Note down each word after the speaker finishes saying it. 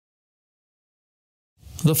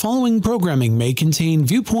The following programming may contain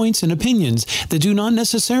viewpoints and opinions that do not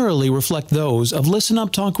necessarily reflect those of Listen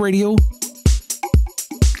Up Talk Radio.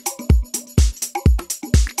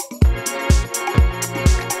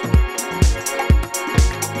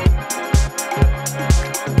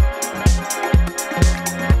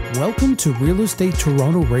 Welcome to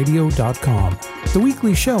RealEstateTorontoRadio.com, the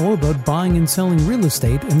weekly show about buying and selling real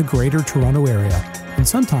estate in the Greater Toronto Area, and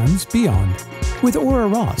sometimes beyond, with Aura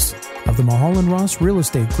Ross of the Mulholland Ross Real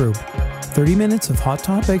Estate Group. 30 minutes of hot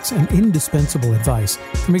topics and indispensable advice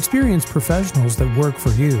from experienced professionals that work for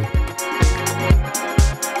you.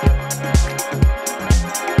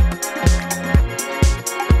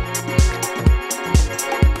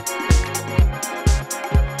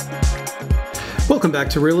 Welcome back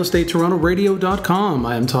to RealEstateTorontoRadio.com.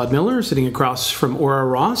 I am Todd Miller, sitting across from Aura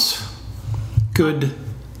Ross. Good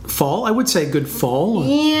fall. I would say good fall.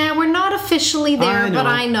 Yeah, we're not officially there, but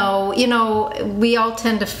I know. You know, we all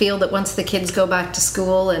tend to feel that once the kids go back to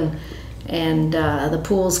school and the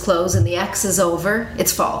pools close and the X is over,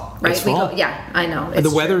 it's fall, right? It's fall. I know.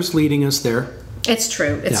 The weather's leading us there. It's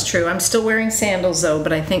true. It's true. I'm still wearing sandals, though,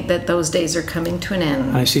 but I think that those days are coming to an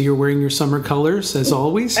end. I see you're wearing your summer colors, as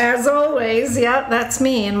always. As always, yeah, that's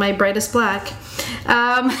me in my brightest black.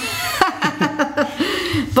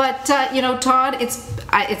 But, Todd,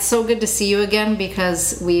 it's so good to see you again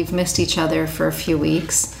because we've missed each other for a few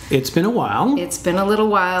weeks. It's been a while. It's been a little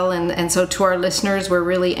while, and so to our listeners, we're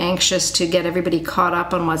really anxious to get everybody caught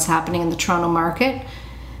up on what's happening in the Toronto market.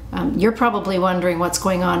 You're probably wondering what's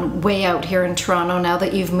going on way out here in Toronto now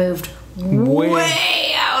that you've moved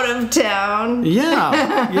way out of town.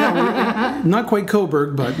 Yeah. Not quite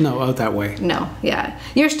Coburg, but no, out that way. No, yeah.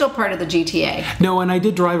 You're still part of the GTA. No, and I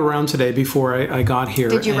did drive around today before I got here.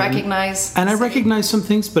 Did you recognize? And I recognized some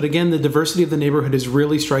things, but again, the diversity of the neighborhood is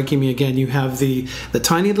really striking me. Again, you have the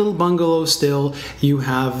tiny little bungalows still. You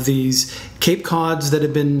have these Cape Cods that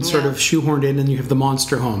have been sort of shoehorned in, and you have the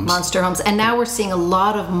monster homes. Monster homes. And now we're seeing a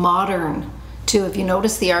lot of modern too. Have you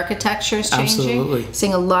noticed the architecture is changing? Absolutely.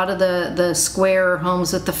 Seeing a lot of the square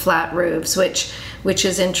homes with the flat roofs, which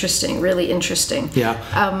is interesting, really interesting. Yeah.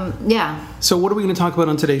 So what are we going to talk about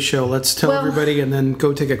on today's show? Let's tell everybody and then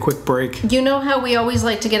go take a quick break. You know how we always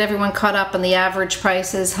like to get everyone caught up on the average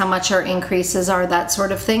prices, how much our increases are, that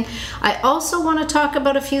sort of thing. I also want to talk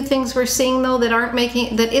about a few things we're seeing though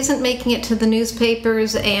that isn't making it to the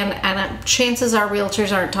newspapers, and chances are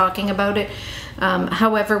realtors aren't talking about it.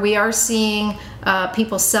 However, we are seeing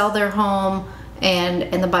people sell their home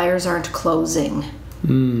and the buyers aren't closing.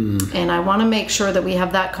 And I want to make sure that we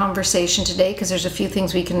have that conversation today because there's a few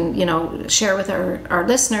things we can, share with our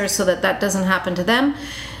listeners so that doesn't happen to them.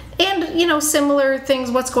 And, similar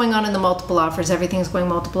things, what's going on in the multiple offers, everything's going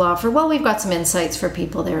multiple offer. Well, we've got some insights for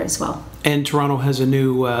people there as well. And Toronto has a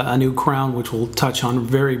new crown, which we'll touch on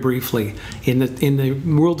very briefly in the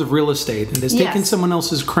world of real estate. And it's taken someone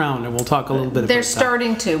else's crown, and we'll talk a little bit about that. They're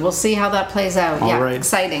starting to. We'll see how that plays out. All right.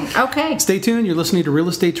 Exciting. Okay. Stay tuned. You're listening to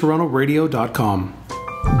RealEstateTorontoRadio.com.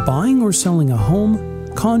 Buying or selling a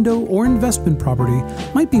home, condo, or investment property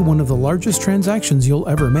might be one of the largest transactions you'll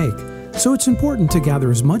ever make. So it's important to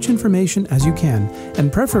gather as much information as you can,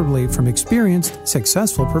 and preferably from experienced,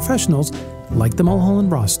 successful professionals like the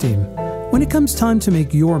Mulholland Ross team. When it comes time to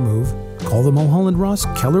make your move, call the Mulholland Ross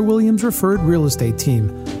Keller Williams Referred Real Estate Team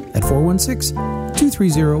at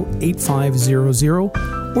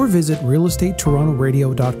 416-230-8500 or visit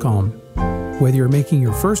RealEstateTorontoRadio.com. Whether you're making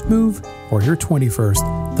your first move or your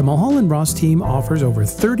 21st, the Mulholland Ross team offers over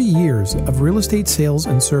 30 years of real estate sales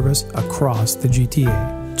and service across the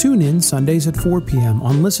GTA. Tune in Sundays at 4 p.m.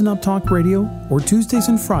 on Listen Up Talk Radio or Tuesdays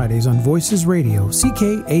and Fridays on Voices Radio,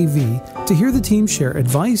 CKAV, to hear the team share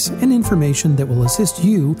advice and information that will assist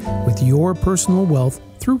you with your personal wealth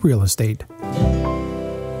through real estate.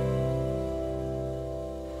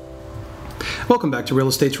 Welcome back to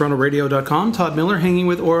RealEstateTorontoRadio.com. Todd Miller hanging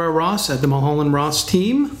with Aura Ross at the Mulholland Ross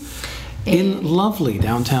team in lovely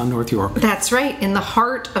downtown North York. That's right, in the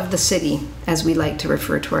heart of the city, as we like to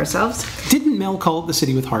refer to ourselves. Didn't Mel call it the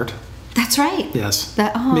city with heart? That's right. Yes.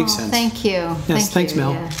 Makes sense. Thank you. Yes, thanks,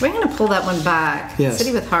 Mel. Yeah. We're going to pull that one back. Yes.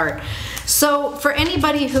 City with heart. So for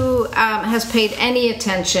anybody who has paid any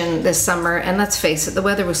attention this summer, and let's face it, the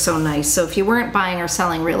weather was so nice. So if you weren't buying or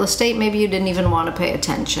selling real estate, maybe you didn't even want to pay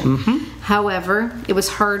attention. However, it was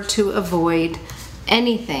hard to avoid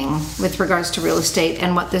anything with regards to real estate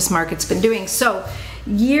and what this market's been doing. So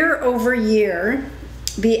year over year,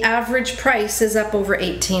 the average price is up over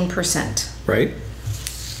 18%. Right.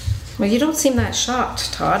 Well, you don't seem that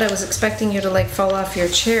shocked, Todd. I was expecting you to like fall off your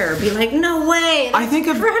chair, be like, "No way!" I think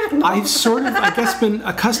I've sort of, I guess, been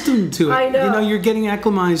accustomed to it. I know. You know, you're getting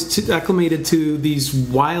acclimated to these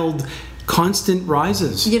wild, constant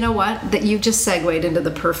rises. You know what? That you just segued into the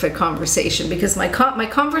perfect conversation, because my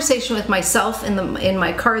conversation with myself in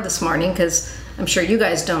my car this morning, because I'm sure you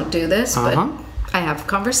guys don't do this, but I have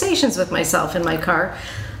conversations with myself in my car.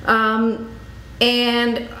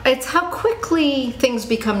 And it's how quickly things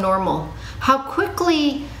become normal. How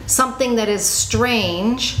quickly something that is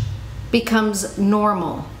strange becomes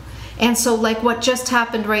normal. And so like what just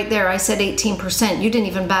happened right there, I said 18%. You didn't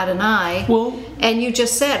even bat an eye. Well, and you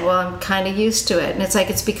just said, well, I'm kind of used to it. And it's like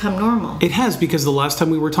it's become normal. It has, because the last time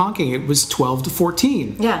we were talking, it was 12 to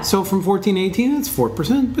 14. Yeah. So from 14 to 18, it's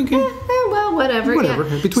 4%. Okay. Well, whatever. Whatever,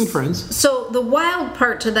 Yeah. between friends. So the wild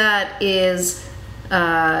part to that is,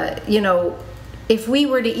 you know, if we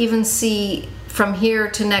were to even see from here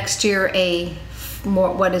to next year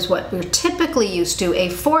what we're typically used to, a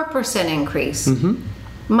 4% increase.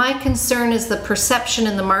 My concern is the perception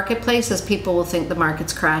in the marketplace, as people will think the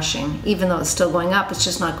market's crashing. Even though it's still going up, it's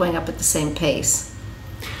just not going up at the same pace.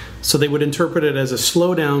 So they would interpret it as a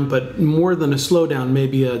slowdown, but more than a slowdown,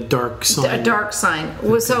 maybe a dark sign. A dark sign.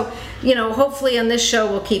 So, you know, hopefully on this show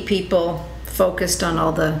we'll keep people focused on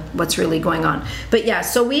all the what's really going on. But yeah,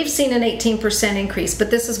 so we've seen an 18% increase,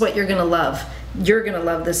 but this is what you're going to love. You're going to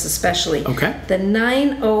love this especially. Okay. The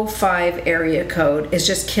 905 area code is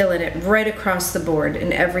just killing it right across the board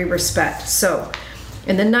in every respect. So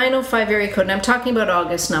in the 905 area code, and I'm talking about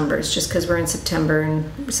August numbers just because we're in September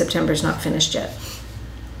and September's not finished yet.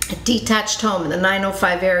 A detached home in the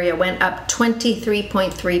 905 area went up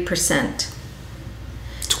 23.3%.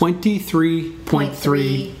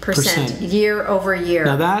 23.3% year over year.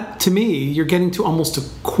 Now that, to me, you're getting to almost a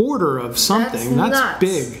quarter of something. That's nuts.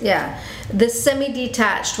 big. Yeah. The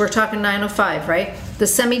semi-detached, we're talking 905, right? The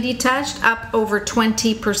semi-detached up over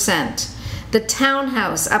 20%. The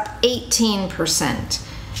townhouse up 18%.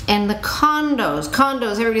 And the condos,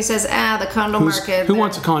 everybody says, the condo market. Who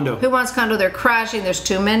wants a condo? Who wants a condo? They're crashing. There's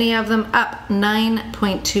too many of them. Up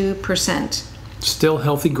 9.2%. Still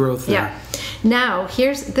healthy growth there. Yeah. Now,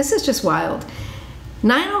 this is just wild.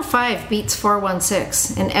 905 beats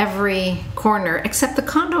 416 in every corner, except the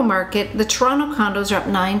condo market. The Toronto condos are up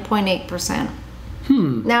 9.8%.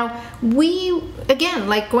 Now, again,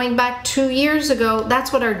 like going back 2 years ago,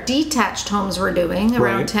 that's what our detached homes were doing,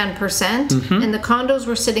 around 10%. And the condos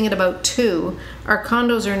were sitting at about 2. Our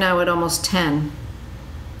condos are now at almost 10.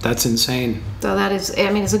 That's insane. So that is,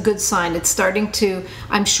 I mean, it's a good sign. It's starting to,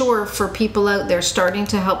 I'm sure for people out there, starting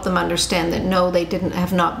to help them understand that no, they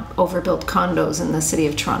have not overbuilt condos in the city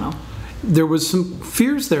of Toronto. There was some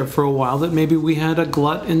fears there for a while that maybe we had a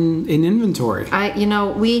glut in inventory.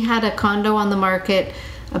 We had a condo on the market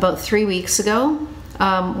about 3 weeks ago.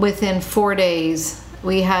 Within 4 days,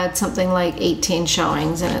 we had something like 18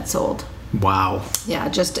 showings and it sold. Wow. Yeah,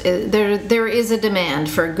 just there is a demand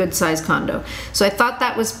for a good-sized condo. So I thought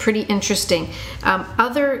that was pretty interesting.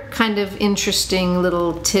 Other kind of interesting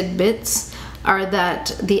little tidbits are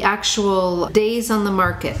that the actual days on the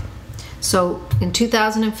market. So in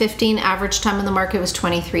 2015, average time on the market was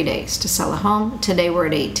 23 days to sell a home. Today we're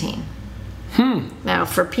at 18. Now,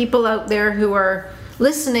 for people out there who are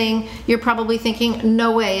listening, you're probably thinking,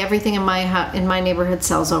 no way, everything in my neighborhood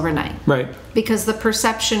sells overnight. Right. Because the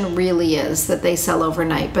perception really is that they sell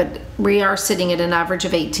overnight, but we are sitting at an average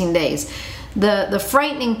of 18 days. The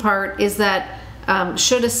frightening part is that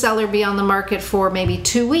should a seller be on the market for maybe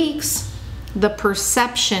 2 weeks, the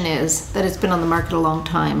perception is that it's been on the market a long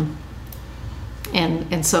time.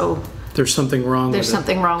 And so there's something wrong with it. There's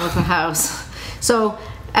something wrong with the house. So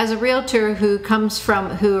as a realtor who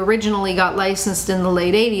originally got licensed in the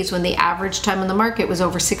late 80s when the average time on the market was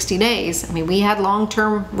over 60 days, I mean, we had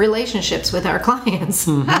long-term relationships with our clients.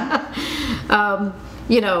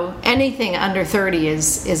 Anything under 30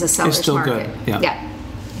 is a seller's still market. Good. Yeah.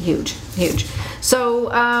 Huge. So,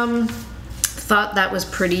 thought that was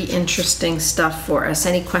pretty interesting stuff for us.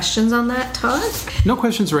 Any questions on that, Todd? No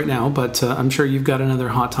questions right now, but I'm sure you've got another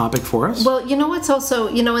hot topic for us. Well, you know what's also,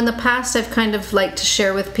 in the past I've kind of liked to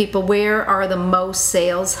share with people where are the most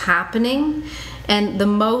sales happening, and the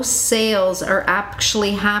most sales are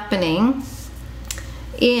actually happening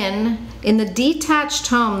in the detached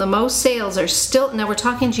home. The most sales are still, now we're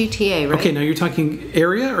talking GTA, right? Okay, now you're talking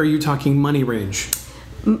area or are you talking money range?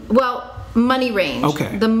 Well, money range.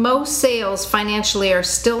 Okay. The most sales financially are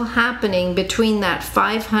still happening between that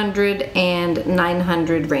 500 and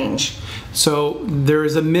 900 range. So there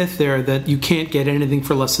is a myth there that you can't get anything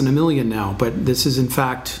for less than $1 million now, but this is in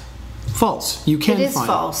fact false. You can It is find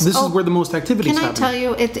false. This is where the most activity is Can I happening. tell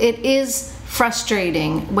you, it is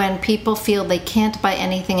frustrating when people feel they can't buy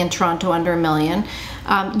anything in Toronto under $1 million.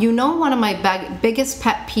 One of my biggest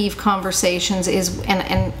pet peeve conversations is,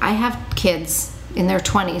 and I have kids in their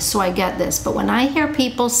 20s, so I get this, but when I hear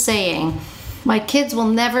people saying, my kids will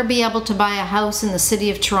never be able to buy a house in the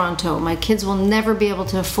city of Toronto, my kids will never be able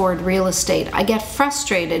to afford real estate, I get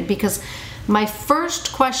frustrated because my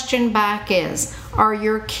first question back is, are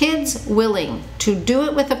your kids willing to do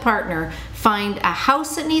it with a partner, find a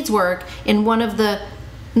house that needs work in one of the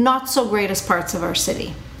not so greatest parts of our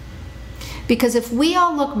city? Because if we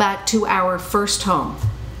all look back to our first home,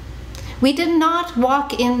 we did not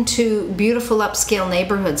walk into beautiful upscale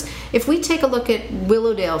neighborhoods. If we take a look at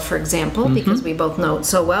Willowdale, for example, because we both know it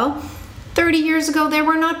so well, 30 years ago, there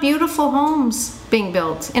were not beautiful homes being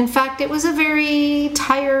built. In fact, it was a very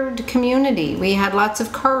tired community. We had lots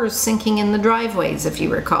of cars sinking in the driveways, if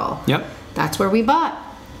you recall. Yep. That's where we bought.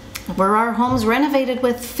 Were our homes renovated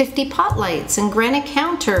with 50 pot lights and granite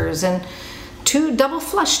counters and 2 double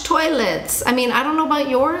flush toilets. I mean, I don't know about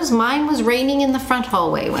yours. Mine was raining in the front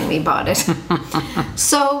hallway when we bought it.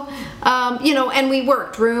 So, and we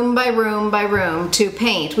worked room by room to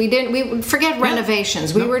paint. We forget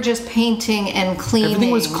renovations. We were just painting and cleaning.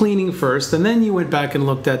 Everything was cleaning first, and then you went back and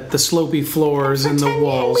looked at the slopey floors and the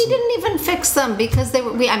walls. We didn't even fix them because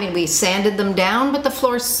we sanded them down, but the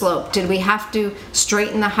floors sloped. Did we have to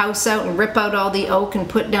straighten the house out and rip out all the oak and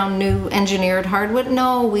put down new engineered hardwood?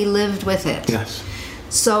 No, we lived with it. Yes.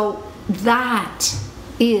 So that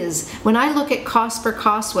is, when I look at cost per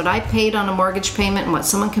cost, what I paid on a mortgage payment and what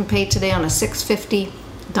someone can pay today on a $650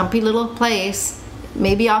 dumpy little place,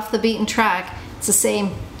 maybe off the beaten track, it's the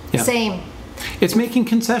same. Yeah. Same. It's making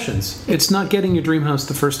concessions. It's not getting your dream house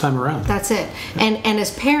the first time around. That's it. And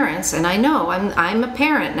as parents, and I know I'm a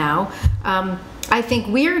parent now, I think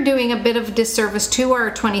we're doing a bit of a disservice to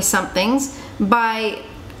our 20-somethings by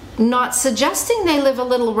not suggesting they live a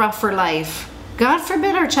little rougher life. God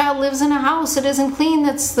forbid our child lives in a house that isn't clean,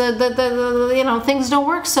 that's things don't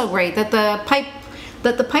work so great, that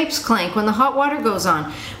the pipes clank when the hot water goes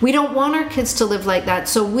on. We don't want our kids to live like that,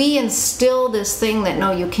 so we instill this thing that,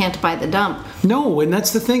 no, you can't buy the dump. No, and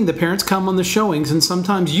that's the thing. The parents come on the showings, and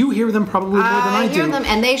sometimes you hear them probably more than I do. I hear them,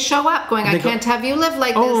 and they show up going, I can't have you live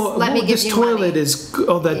like this. Let me give you money. This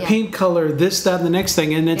toilet is, that paint color, this, that, and the next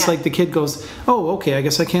thing. And it's like the kid goes, oh, okay, I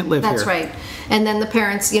guess I can't live here. That's right. And then the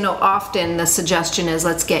parents, often the suggestion is,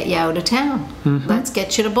 let's get you out of town. Let's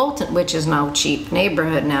get you to Bolton, which is no cheap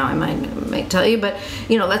neighborhood now, I might tell you. But,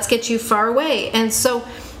 let's get you far away. And so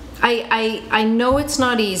I know it's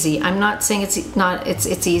not easy. I'm not saying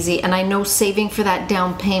it's easy, and I know saving for that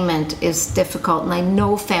down payment is difficult, and I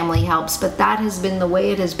know family helps, but that has been the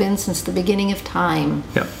way it has been since the beginning of time.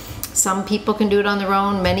 Yep. Some people can do it on their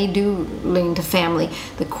own, many do lean to family.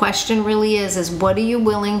 The question really is what are you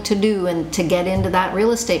willing to do and to get into that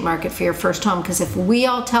real estate market for your first home? Because if we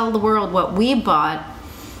all tell the world what we bought,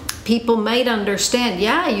 people might understand,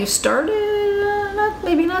 you started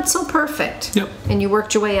maybe not so perft. Yep. And you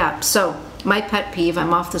worked your way up. So my pet peeve,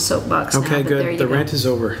 I'm off the soapbox now. Okay, good. The rant is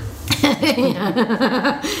over.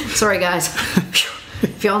 Sorry, guys.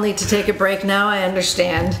 If y'all need to take a break now, I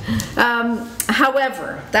understand.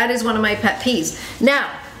 However, that is one of my pet peeves. Now,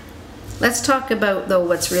 let's talk about, though,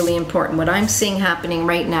 what's really important. What I'm seeing happening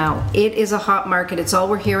right now. It is a hot market. It's all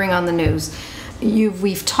we're hearing on the news.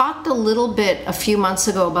 We've talked a little bit a few months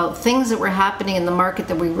ago about things that were happening in the market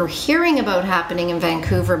that we were hearing about happening in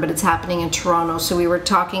Vancouver, but it's happening in Toronto. So we were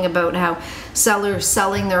talking about how sellers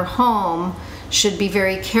selling their home should be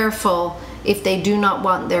very careful if they do not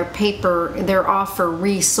want their offer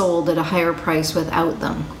resold at a higher price without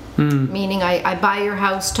them. Meaning I buy your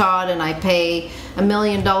house, Todd, and I pay $1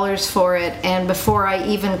 million for it, and before I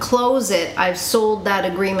even close it, I've sold that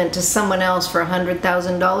agreement to someone else for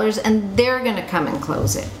 $100,000, and they're going to come and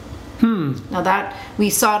close it. Now that, we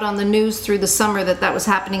saw it on the news through the summer that was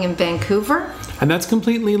happening in Vancouver. And that's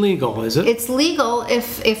completely legal, is it? It's legal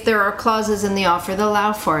if there are clauses in the offer that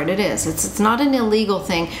allow for it. It is. It's not an illegal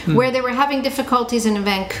thing. Where they were having difficulties in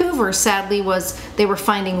Vancouver, sadly, was they were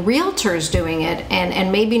finding realtors doing it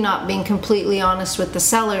and maybe not being completely honest with the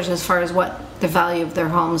sellers as far as what the value of their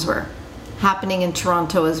homes were. Happening in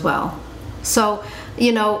Toronto as well. So,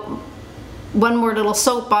 one more little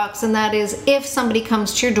soapbox, and that is, if somebody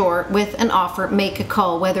comes to your door with an offer, make a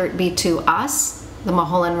call, whether it be to us, the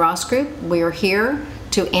Mulholland Ross Group. We're here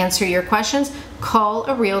to answer your questions. Call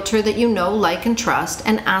a realtor that you know, like, and trust,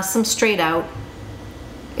 and ask them straight out,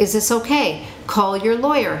 is this okay? Call your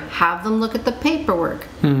lawyer. Have them look at the paperwork.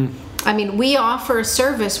 I mean, we offer a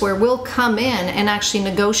service where we'll come in and actually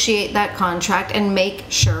negotiate that contract and make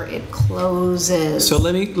sure it closes. So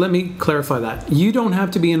let me clarify that. You don't have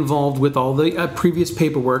to be involved with all the previous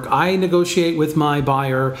paperwork. I negotiate with my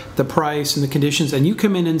buyer the price and the conditions, and you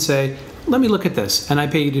come in and say, let me look at this, and I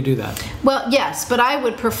pay you to do that. Well, yes, but I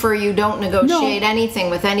would prefer you don't negotiate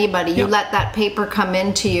anything with anybody. You let that paper come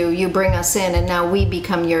into you, you bring us in, and now we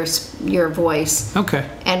become your voice. Okay.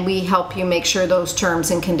 And we help you make sure those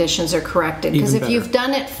terms and conditions are corrected. Because if you've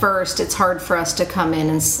done it first, it's hard for us to come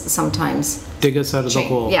in and sometimes dig us out of the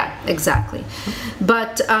hole. Yeah, exactly.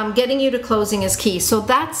 But getting you to closing is key. So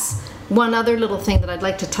that's one other little thing that I'd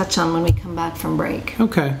like to touch on when we come back from break.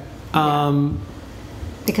 Okay.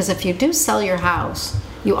 Because if you do sell your house,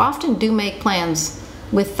 you often do make plans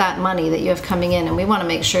with that money that you have coming in, and we want to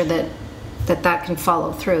make sure that can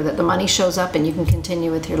follow through, that the money shows up and you can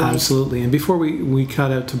continue with your life. Absolutely. And before we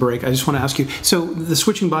cut out to break, I just want to ask you, so the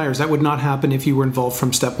switching buyers, that would not happen if you were involved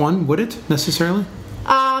from step one, would it, necessarily?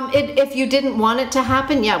 If you didn't want it to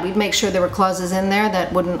happen, yeah, we'd make sure there were clauses in there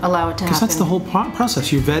that wouldn't allow it to happen. Because that's the whole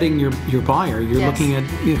process. You're vetting your buyer. You're looking at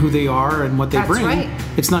who they are and what they bring. That's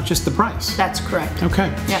right. It's not just the price. That's correct.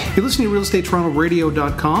 Okay. Yeah. You're listening to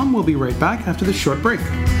RealEstateTorontoRadio.com. We'll be right back after this short break.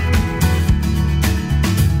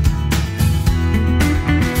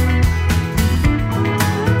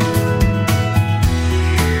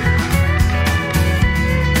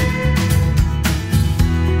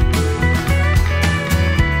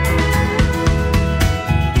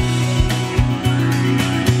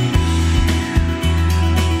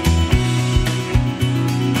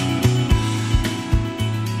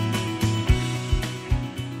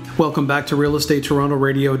 Welcome back to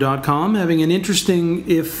RealEstateTorontoRadio.com. Having an interesting,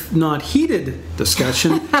 if not heated,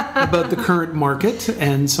 discussion about the current market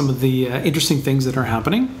and some of the interesting things that are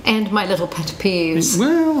happening. And my little pet peeves.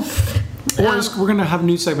 Well, we're going to have a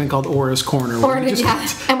new segment called Aura's Corner. And we're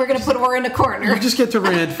going to put Aura in a corner. You just get to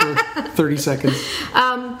rant for 30 seconds.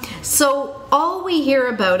 So all we hear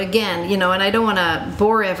about, again, and I don't want to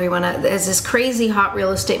bore everyone, is this crazy hot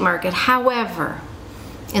real estate market. However,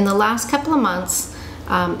 in the last couple of months,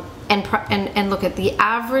 and look at the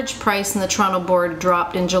average price in the Toronto board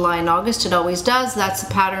dropped in July and August. It always does. That's a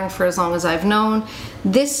pattern for as long as I've known.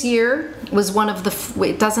 This year was one of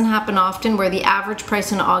it doesn't happen often, where the average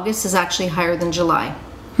price in August is actually higher than July.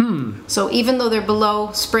 So even though they're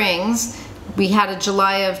below Springs, we had a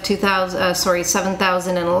July of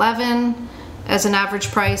 7,011 as an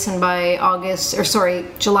average price, and by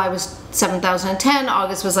July was 7,010,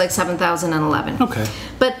 August was like 7,011. Okay.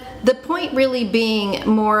 But the point really being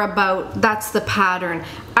more about, that's the pattern.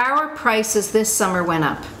 Our prices this summer went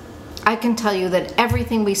up. I can tell you that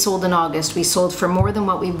everything we sold in August, we sold for more than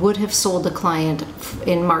what we would have sold a client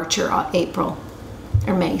in March or April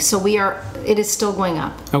or May. So it is still going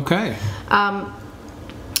up. Okay.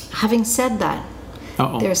 Having said that,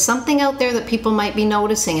 there's something out there that people might be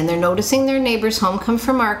noticing, and they're noticing their neighbor's home come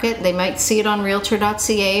for market. They might see it on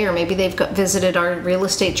Realtor.ca, or maybe they've visited our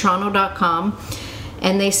RealEstateToronto.com,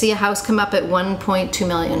 and they see a house come up at 1.2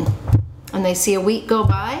 million. And they see a week go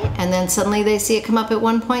by, and then suddenly they see it come up at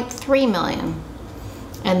 1.3 million.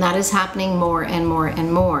 And that is happening more and more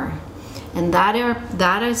and more. And that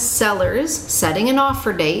is sellers setting an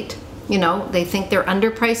offer date. They think they're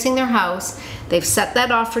underpricing their house. They've set that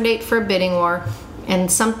offer date for a bidding war,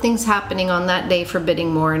 and something's happening on that day for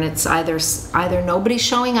bidding war, and it's either nobody's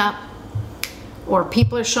showing up, or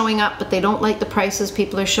people are showing up but they don't like the prices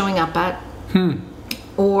people are showing up at.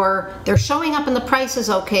 Or they're showing up and the price is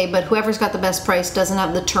okay, but whoever's got the best price doesn't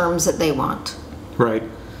have the terms that they want. Right.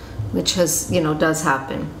 Which does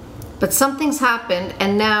happen. But something's happened,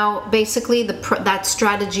 and now basically that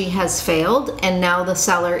strategy has failed, and now the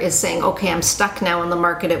seller is saying, okay, I'm stuck now in the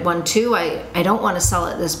market at 1.2. I don't want to sell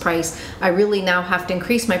at this price. I really now have to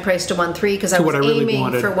increase my price to 1.3 because I was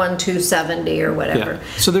aiming for 1.270 or whatever.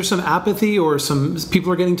 Yeah. So there's some apathy, or some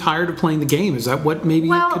people are getting tired of playing the game. Is that what maybe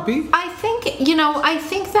it could be? I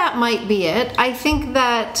think that might be it. I think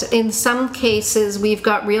that in some cases we've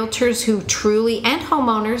got realtors who truly, and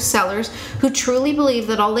homeowners, sellers, who truly believe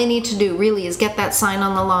that all they need to do really is get that sign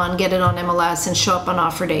on the lawn, get it on MLS, and show up on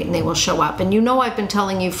offer date, and they will show up. And I've been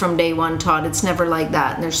telling you from day one, Todd, it's never like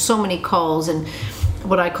that. And there's so many calls and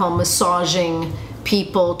what I call massaging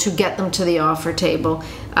people to get them to the offer table.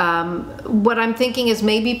 What I'm thinking is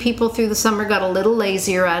maybe people through the summer got a little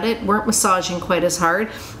lazier at it, weren't massaging quite as hard.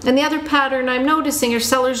 And the other pattern I'm noticing are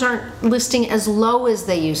sellers aren't listing as low as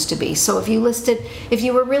they used to be. So if you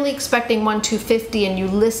were really expecting 1.250 and you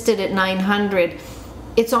listed at 900,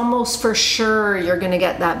 it's almost for sure you're going to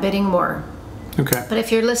get that bidding war. Okay. But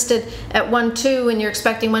if you're listed at 1.2 and you're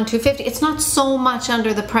expecting 1.250, it's not so much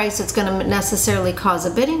under the price it's going to necessarily cause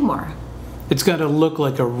a bidding war. It's got to look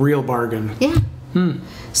like a real bargain. Yeah.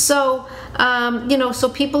 So, so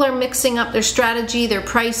people are mixing up their strategy, their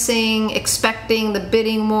pricing, expecting the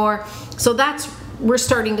bidding war. So we're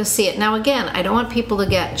starting to see it. Now, again, I don't want people to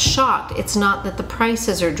get shocked. It's not that the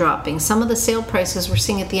prices are dropping. Some of the sale prices we're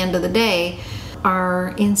seeing at the end of the day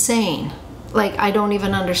are insane. Like, I don't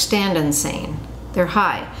even understand insane. They're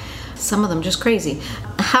high. Some of them just crazy.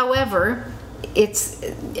 However,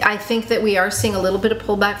 I think that we are seeing a little bit of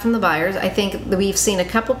pullback from the buyers. I think that we've seen a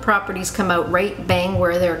couple properties come out right bang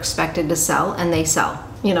where they're expected to sell, and they sell,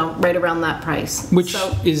 right around that price. Which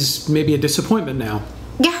is maybe a disappointment now.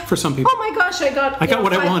 Yeah. For some people. Oh my gosh, I got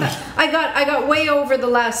what I wanted. I got way over the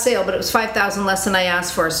last sale, but it was $5,000 less than I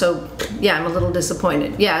asked for. So yeah, I'm a little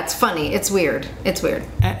disappointed. Yeah, it's funny. It's weird.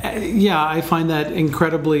 Yeah, I find that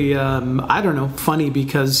incredibly, funny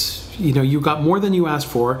because you got more than you asked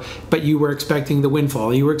for, but you were expecting the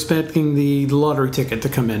windfall. You were expecting the lottery ticket to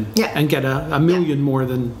come in and get a million more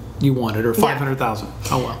than you wanted, or 500,000.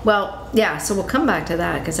 Oh well. Well, yeah. So we'll come back to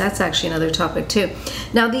that because that's actually another topic too.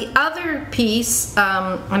 Now the other piece,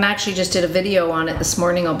 and I actually just did a video on it this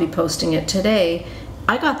morning. I'll be posting it today.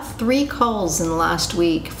 I got 3 calls in the last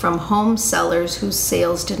week from home sellers whose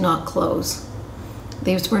sales did not close.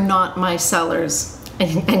 These were not my sellers.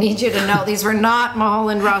 I need you to know these were not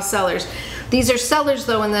Mulholland Ross sellers. These are sellers,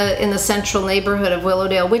 though, in the central neighborhood of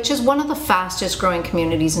Willowdale, which is one of the fastest growing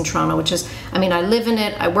communities in Toronto, I live in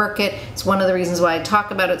it, I work it. It's one of the reasons why I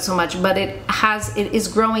talk about it so much, but it is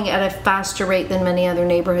growing at a faster rate than many other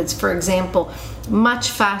neighborhoods. For example, much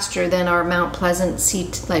faster than our Mount Pleasant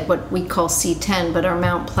like what we call C10, but our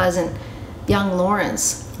Mount Pleasant Young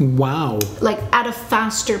Lawrence. Wow. Like at a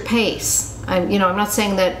faster pace. I'm not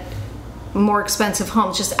saying that more expensive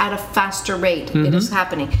homes, just at a faster rate. It is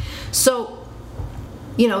happening. So,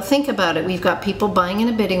 think about it. We've got people buying in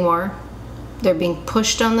a bidding war. They're being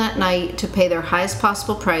pushed on that night to pay their highest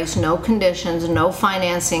possible price, no conditions, no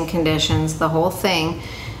financing conditions, the whole thing.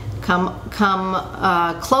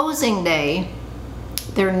 Come closing day,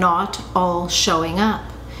 they're not all showing up.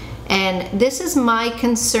 And this is my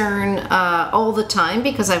concern all the time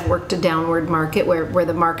because I've worked a downward market where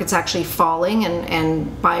the market's actually falling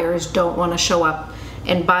and buyers don't want to show up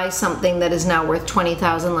and buy something that is now worth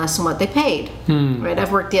 $20,000 less than what they paid. Right?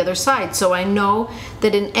 I've worked the other side. So I know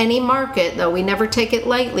that in any market, though, we never take it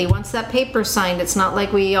lightly. Once that paper's signed, it's not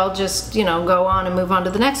like we all just, go on and move on to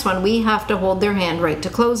the next one. We have to hold their hand right to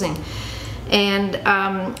closing. And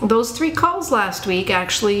those 3 calls last week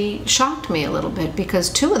actually shocked me a little bit because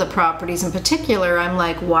 2 of the properties in particular, I'm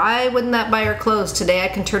like, why wouldn't that buyer close? Today I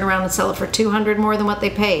can turn around and sell it for $200 more than what they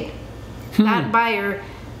paid. That buyer,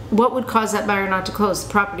 what would cause that buyer not to close?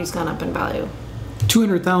 The property's gone up in value.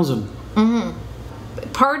 $200,000.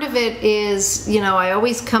 Part of it is, I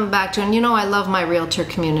always come back to, and I love my realtor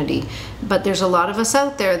community, but there's a lot of us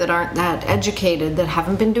out there that aren't that educated, that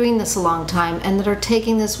haven't been doing this a long time, and that are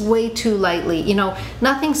taking this way too lightly.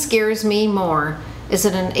 Nothing scares me more is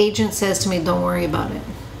that an agent says to me, don't worry about it.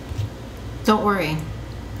 Don't worry.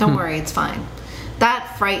 Don't worry, it's fine.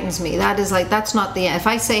 That frightens me. That is that's not the end. If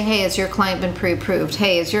I say, hey, has your client been pre-approved?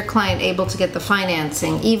 Hey, is your client able to get the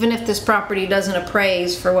financing? Even if this property doesn't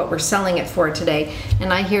appraise for what we're selling it for today,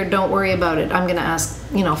 and I hear, don't worry about it, I'm going to ask,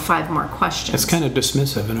 5 more questions. It's kind of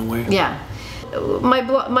dismissive in a way. Yeah.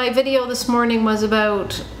 My video this morning was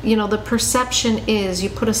about, the perception is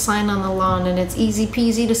you put a sign on the lawn and it's easy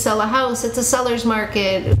peasy to sell a house. It's a seller's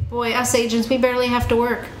market. Boy, us agents, we barely have to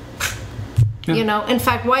work. Yeah. In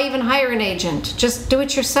fact, why even hire an agent? Just do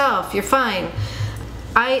it yourself. You're fine.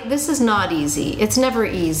 This is not easy. It's never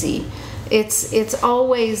easy. It's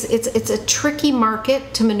always a tricky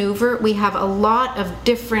market to maneuver. We have a lot of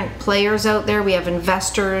different players out there. We have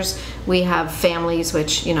investors, we have families,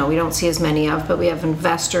 which we don't see as many of, but we have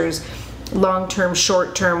investors, long-term,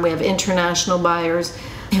 short-term. We have international buyers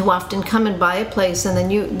who often come and buy a place, and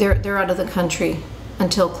then they're out of the country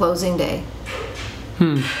until closing day.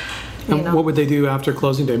 And what would they do after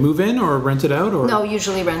closing day? Move in or rent it out? Or no,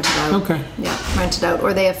 usually rent it out. Okay. Yeah, rent it out,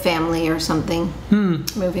 or they have family or something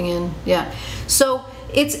moving in. Yeah. So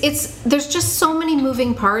there's just so many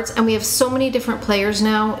moving parts, and we have so many different players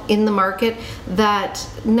now in the market that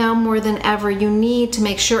now more than ever you need to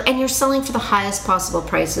make sure, and you're selling for the highest possible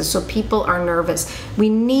prices, so people are nervous. We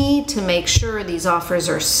need to make sure these offers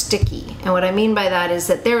are sticky, and what I mean by that is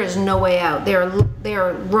that there is no way out. They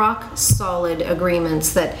are rock solid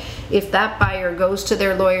agreements that if that buyer goes to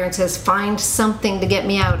their lawyer and says, find something to get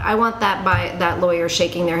me out, I want that lawyer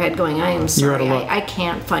shaking their head going, I am sorry, I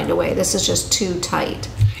can't find a way. This is just too tight.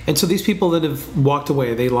 And so these people that have walked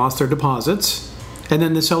away, they lost their deposits, and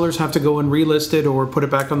then the sellers have to go and relist it or put it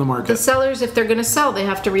back on the market. The sellers, if they're going to sell, they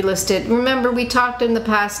have to relist it. Remember, we talked in the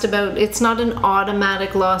past about it's not an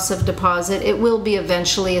automatic loss of deposit. It will be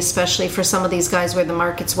eventually, especially for some of these guys where the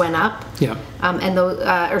markets went up. Yeah. And those,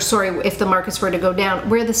 if the markets were to go down,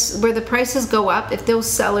 where the prices go up, if those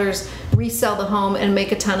sellers resell the home and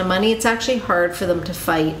make a ton of money, it's actually hard for them to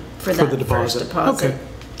fight for that first deposit. Okay.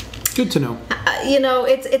 Good to know.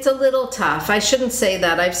 It's a little tough. I shouldn't say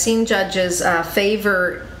that. I've seen judges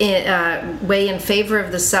weigh in favor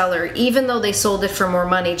of the seller, even though they sold it for more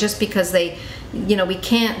money, just because we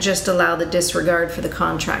can't just allow the disregard for the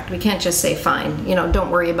contract. We can't just say, fine, don't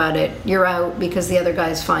worry about it. You're out because the other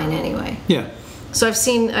guy's fine anyway. Yeah. So I've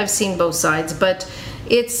seen both sides, but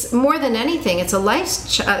it's more than anything, it's a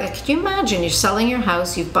life. Could you imagine you're selling your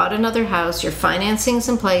house, you've bought another house, your financing's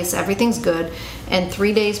in place, everything's good, and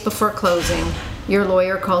 3 days before closing, your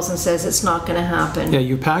lawyer calls and says it's not going to happen. Yeah,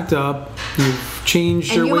 you packed up, you've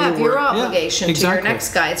changed your way to work. And you have your obligation to your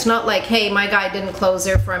next guy. It's not like, hey, my guy didn't close,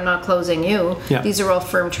 therefore I'm not closing you. Yeah. These are all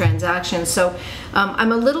firm transactions. So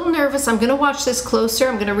I'm a little nervous. I'm going to watch this closer.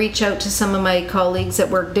 I'm going to reach out to some of my colleagues that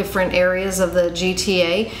work different areas of the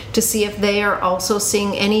GTA to see if they are also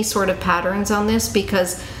seeing any sort of patterns on this,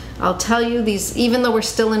 because I'll tell you, these, even though we're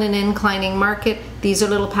still in an inclining market, these are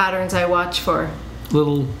little patterns I watch for.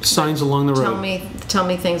 Little signs along the road. Tell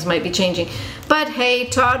me things might be changing. But hey,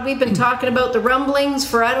 Todd, we've been talking about the rumblings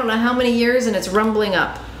for I don't know how many years, and it's rumbling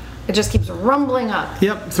up. It just keeps rumbling up.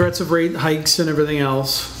 Yep, threats of rate hikes and everything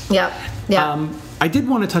else. Yep. I did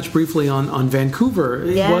want to touch briefly on Vancouver.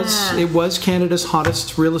 It was Canada's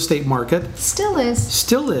hottest real estate market. Still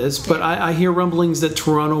is. But I hear rumblings that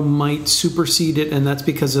Toronto might supersede it, and that's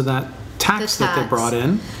because of that tax that they brought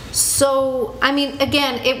in. So, I mean,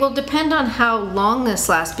 again, it will depend on how long this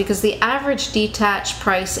lasts, because the average detached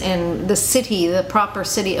price in the city, the proper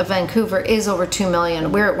city of Vancouver, is over $2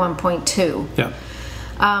 million. We're at 1.2. Yeah.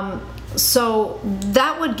 So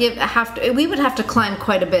that would we would have to climb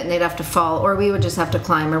quite a bit, and they'd have to fall, or we would just have to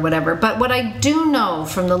climb or whatever. But what I do know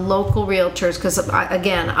from the local realtors, because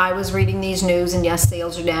again, I was reading these news, and yes,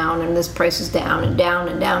 sales are down, and this price is down and down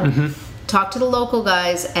and down. Mm-hmm. Talk to the local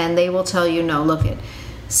guys, and they will tell you, no, look,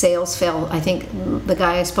 sales fell. I think the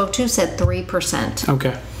guy I spoke to said 3%.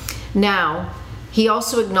 Okay. Now, he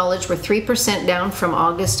also acknowledged we're 3% down from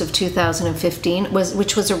August of 2015,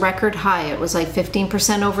 which was a record high. It was like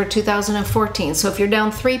 15% over 2014. So if you're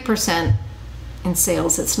down 3% in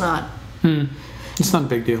sales, it's not. It's not a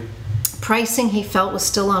big deal. Pricing, he felt, was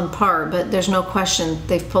still on par, but there's no question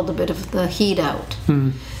they've pulled a bit of the heat out.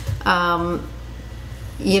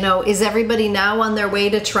 Is everybody now on their way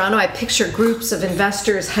to Toronto? I picture groups of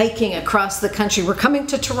investors hiking across the country. We're coming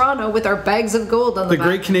to Toronto with our bags of gold on the back.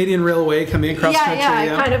 Great Canadian Railway coming across country.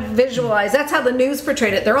 Yeah, I kind of visualize. That's how the news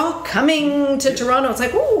portrayed it. They're all coming to Toronto. It's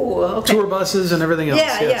like, ooh, okay. Tour buses and everything else.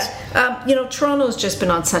 Yeah. Toronto's just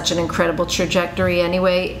been on such an incredible trajectory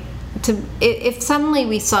anyway. If suddenly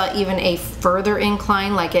we saw even a further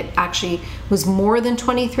incline, like it actually was more than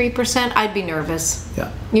 23%, I'd be nervous.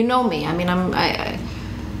 Yeah. You know me. I mean,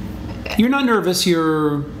 You're not nervous.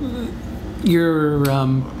 You're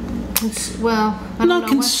well, I don't know.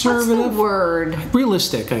 Conservative. What's the word?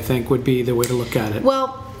 Realistic, I think, would be the way to look at it.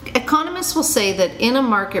 Well, economists will say that in a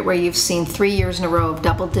market where you've seen 3 years in a row of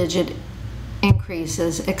double-digit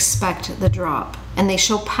increases, expect the drop, and they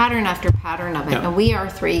show pattern after pattern of it. Yeah. And we are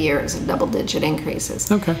 3 years of double-digit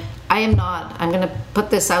increases. Okay. I'm going to put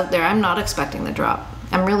this out there. I'm not expecting the drop.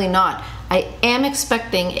 I'm really not. I am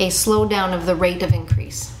expecting a slowdown of the rate of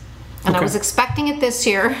increase. And I was expecting it this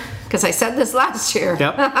year, because I said this last year.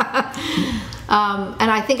 Yep.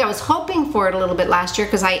 And I think I was hoping for it a little bit last year,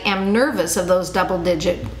 because I am nervous of those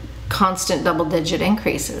constant double-digit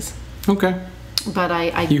increase. Okay.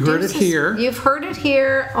 But you heard it here. You've heard it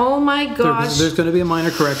here. Oh my gosh. There's going to be a minor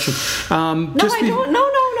correction.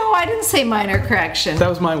 I didn't say minor correction. That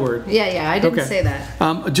was my word. Yeah, I didn't say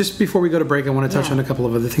that. Just before we go to break, I want to touch on a couple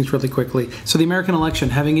of other things really quickly. So the American election,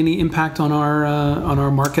 having any impact on our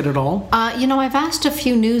market at all? I've asked a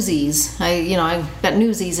few newsies. I've got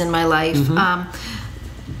newsies in my life. Mm-hmm.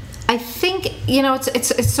 I think,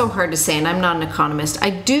 it's so hard to say, and I'm not an economist. I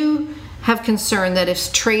do have concern that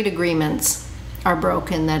if trade agreements are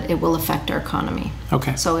broken, that it will affect our economy.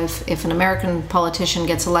 Okay. So if an American politician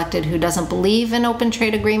gets elected who doesn't believe in open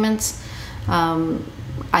trade agreements,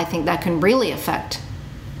 I think that can really affect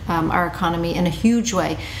our economy in a huge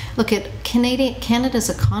way. Look at Canada's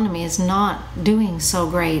economy is not doing so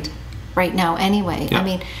great right now anyway. Yeah. I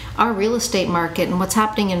mean, our real estate market and what's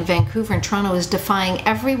happening in Vancouver and Toronto is defying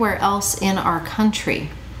everywhere else in our country.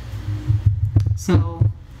 So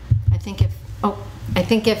I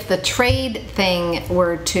think if the trade thing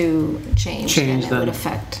were to change then it would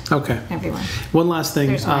affect everyone. One last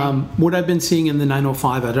thing. What I've been seeing in the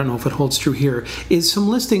 905, I don't know if it holds true here, is some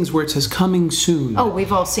listings where it says coming soon. Oh,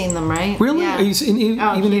 we've all seen them, right? Really? Yeah.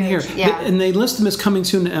 Even in here. Yeah. And they list them as coming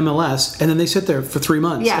soon to MLS, and then they sit there for 3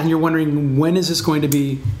 months. Yeah. And you're wondering, when is this going to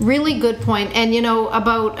be? Really good point. And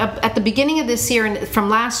about at the beginning of this year and from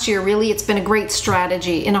last year, really, it's been a great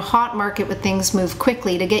strategy in a hot market where things move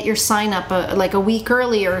quickly to get your sign up like a week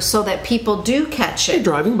earlier so that people do catch it. They're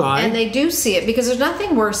driving by. And they do see it, because there's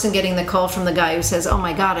nothing worse than getting the call from the guy who says, oh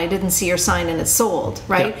my God, I didn't see your sign and it's sold,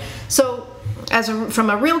 right? Yeah. So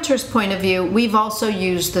from a realtor's point of view, we've also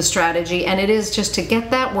used the strategy, and it is just to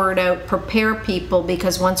get that word out, prepare people,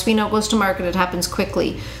 because once we know it goes to market, it happens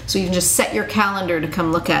quickly. So you can just set your calendar to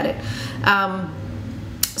come look at it.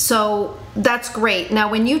 So that's great. Now,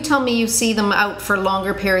 when you tell me you see them out for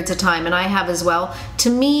longer periods of time, and I have as well, to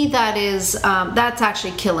me that is that's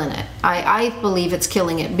actually killing it. I believe it's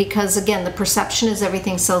killing it, because again, the perception is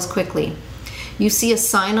everything sells quickly. You see a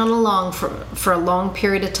sign on for a long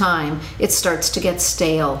period of time, it starts to get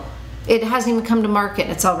stale. It hasn't even come to market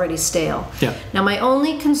and it's already stale. Yeah. Now, my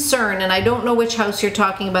only concern, and I don't know which house you're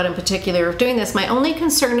talking about in particular of doing this, my only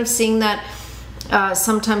concern of seeing that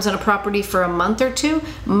sometimes on a property for a month or two,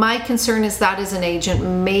 my concern is that is an agent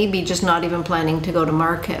maybe just not even planning to go to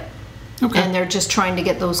market. Okay. And they're just trying to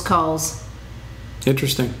get those calls.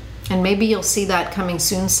 Interesting. And maybe you'll see that coming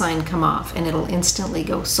soon sign come off and it'll instantly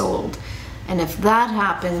go sold. And if that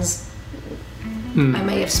happens, I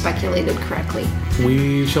may have speculated correctly.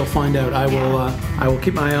 We shall find out. I will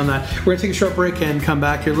keep my eye on that. We're going to take a short break and come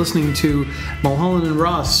back. You're listening to Mulholland and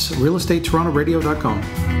Ross, realestatetorontораdio.com.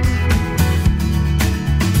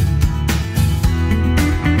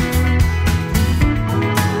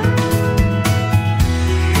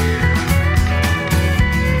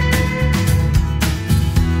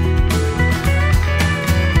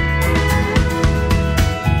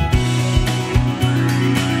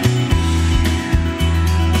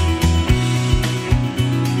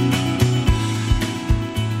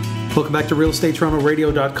 Welcome back to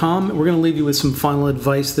realestatetorontораdio.com. We're going to leave you with some final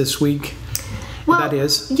advice this week. Well, that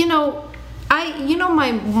is,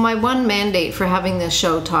 my one mandate for having this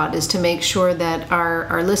show, Todd, is to make sure that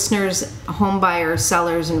our listeners, home buyers,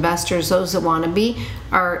 sellers, investors, those that want to be,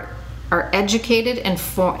 are educated and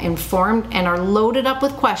informed and are loaded up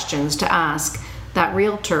with questions to ask that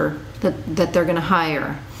realtor that they're going to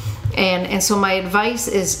hire. And so my advice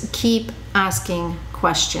is keep asking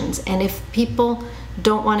questions. And if people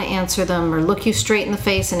don't want to answer them or look you straight in the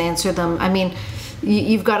face and answer them, I mean,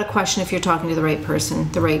 you've got to question if you're talking to the right person,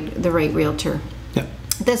 the right realtor. Yeah.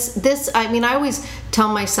 I always tell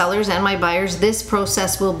my sellers and my buyers, this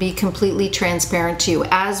process will be completely transparent to you.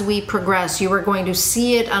 As we progress, you are going to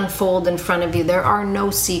see it unfold in front of you. There are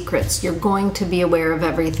no secrets. You're going to be aware of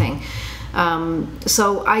everything.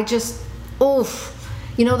 So I just,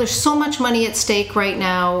 there's so much money at stake right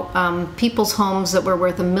now. People's homes that were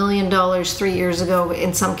worth $1 million 3 years ago,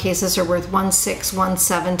 in some cases, are worth 1.6,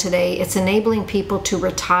 1.7 today. It's enabling people to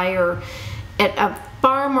retire at a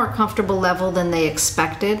far more comfortable level than they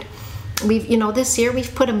expected. This year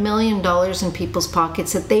we've put $1 million in people's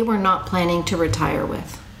pockets that they were not planning to retire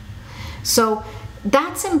with. So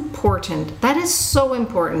that's important. That is so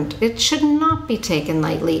important. It should not be taken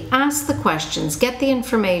lightly. Ask the questions, get the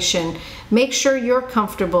information, make sure you're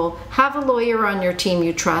comfortable, have a lawyer on your team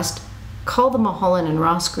you trust, call the Mulholland and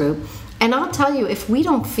Ross Group. And I'll tell you, if we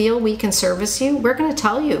don't feel we can service you, we're going to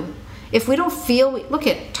tell you. If we don't feel, look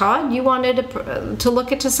at Todd, you wanted to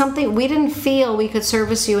look into something. We didn't feel we could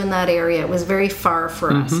service you in that area. It was very far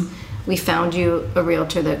for us. We found you a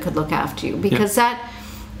realtor that could look after you, because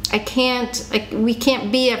we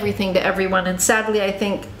can't be everything to everyone. And sadly, I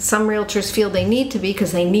think some realtors feel they need to be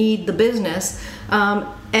because they need the business.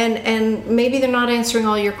 And maybe they're not answering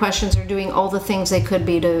all your questions or doing all the things they could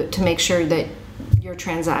be to make sure that your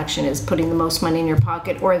transaction is putting the most money in your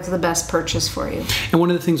pocket or it's the best purchase for you. And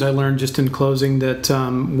one of the things I learned just in closing, that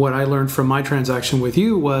what I learned from my transaction with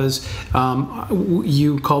you was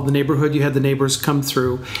you called the neighborhood, you had the neighbors come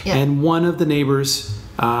through, and one of the neighbors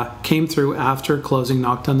came through after closing,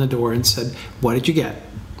 knocked on the door and said, "What did you get?"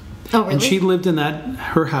 Oh, really? And she lived in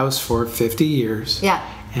her house for 50 years. Yeah.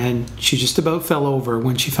 And she just about fell over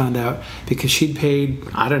when she found out, because she'd paid,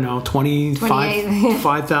 I don't know,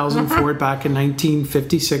 $5,000 for it back in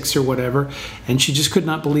 1956 or whatever. And she just could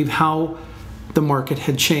not believe how the market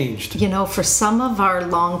had changed. For some of our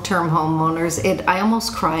long-term homeowners, I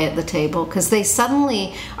almost cry at the table, because they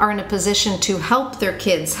suddenly are in a position to help their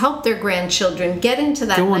kids, help their grandchildren, get into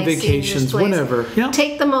that go nice on vacations, place, whatever. Yeah.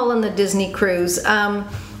 Take them all on the Disney cruise.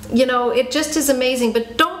 it just is amazing.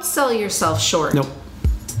 But don't sell yourself short. Nope.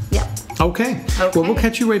 Yeah. Okay. Well, we'll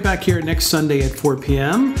catch you right back here next Sunday at 4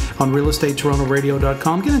 p.m. on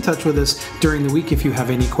realestatetorontoradio.com. Get in touch with us during the week if you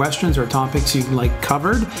have any questions or topics you'd like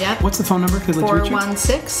covered. Yep. What's the phone number?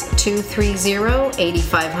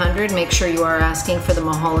 416-230-8500. Make sure you are asking for the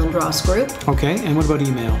Mulholland Ross Group. Okay. And what about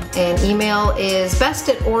email? And email is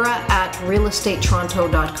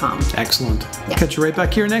bestatora@realestatetoronto.com. Excellent. Yeah. Catch you right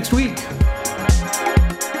back here next week.